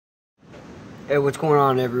Hey, what's going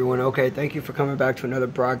on, everyone? Okay, thank you for coming back to another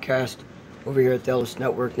broadcast over here at the Ellis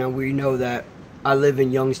Network. Now, we know that I live in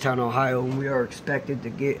Youngstown, Ohio, and we are expected to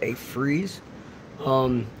get a freeze,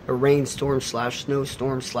 a rainstorm slash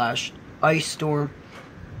snowstorm slash ice storm.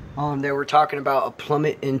 They were talking about a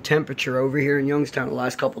plummet in temperature over here in Youngstown. The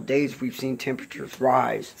last couple days, we've seen temperatures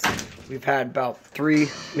rise. We've had about 3,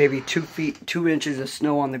 maybe 2 inches of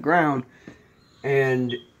snow on the ground,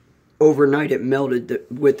 and overnight it melted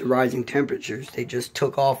with the rising temperatures. They just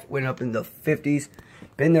took off, went up in the 50s.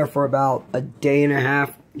 Been there for about a day and a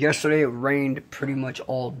half. Yesterday it rained pretty much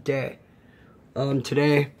all day.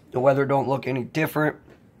 Today the weather don't look any different.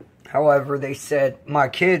 However, they said my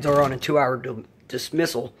kids are on a 2-hour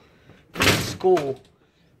dismissal from school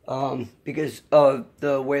because of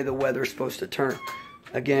the way the weather's supposed to turn.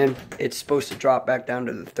 Again, it's supposed to drop back down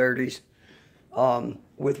to the 30s.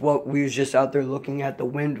 With what we was just out there looking at, the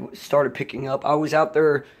wind started picking up. I was out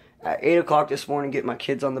there at 8 o'clock this morning getting my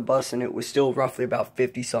kids on the bus, and it was still roughly about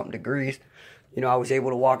 50-something degrees. You know, I was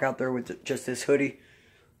able to walk out there with just this hoodie.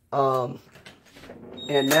 And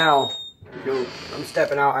now, you know, I'm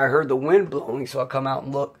stepping out. I heard the wind blowing, so I come out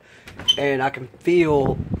and look, and I can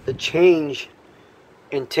feel the change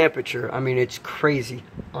in temperature. I mean, it's crazy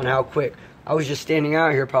on how quick. I was just standing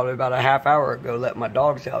out here probably about a half hour ago, letting my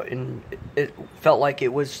dogs out, and it felt like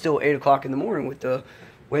it was still 8 o'clock in the morning with the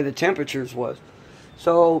way the temperatures was.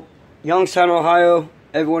 So, Youngstown, Ohio,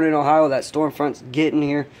 everyone in Ohio, that storm front's getting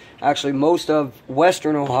here. Actually, most of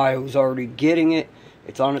western Ohio is already getting it.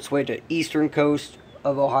 It's on its way to eastern coast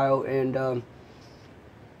of Ohio, and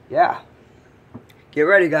yeah, get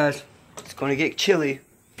ready, guys. It's going to get chilly.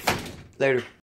 Later.